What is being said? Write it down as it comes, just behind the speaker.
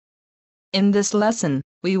In this lesson,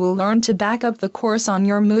 we will learn to back up the course on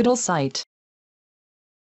your Moodle site.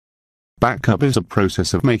 Backup is a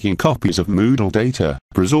process of making copies of Moodle data,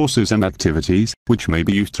 resources and activities, which may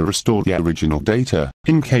be used to restore the original data,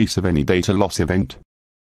 in case of any data loss event.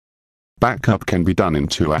 Backup can be done in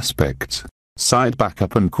two aspects: site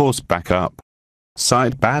backup and course backup.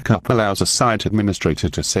 Site backup allows a site administrator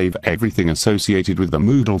to save everything associated with the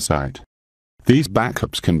Moodle site. These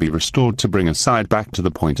backups can be restored to bring a site back to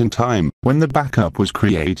the point in time when the backup was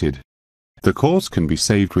created. The course can be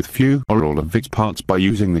saved with few or all of its parts by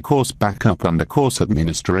using the course backup under course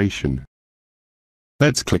administration.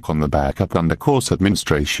 Let's click on the backup under course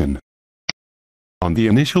administration. On the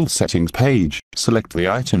initial settings page, select the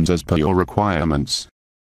items as per your requirements.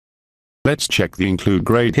 Let's check the Include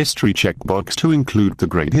Grade History checkbox to include the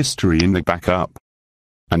grade history in the backup.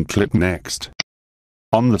 And click Next.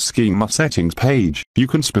 On the Schema settings page, you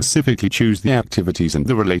can specifically choose the activities and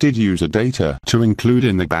the related user data to include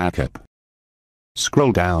in the backup.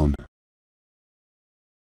 Scroll down.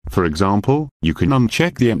 For example, you can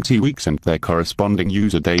uncheck the empty weeks and their corresponding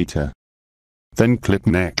user data. Then click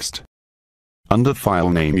Next. Under File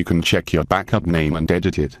Name you can check your backup name and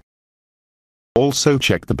edit it. Also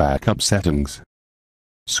check the backup settings.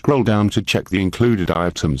 Scroll down to check the included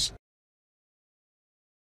items.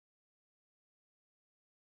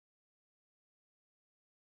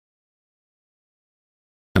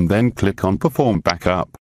 And then click on Perform Backup.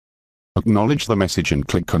 Acknowledge the message and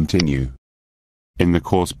click Continue. In the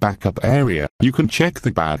course backup area, you can check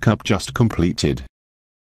the backup just completed.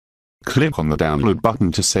 Click on the Download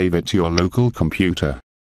button to save it to your local computer.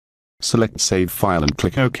 Select Save File and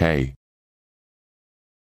click OK.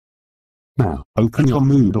 Now, open your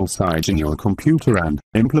Moodle site in your computer and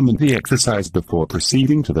implement the exercise before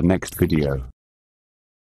proceeding to the next video.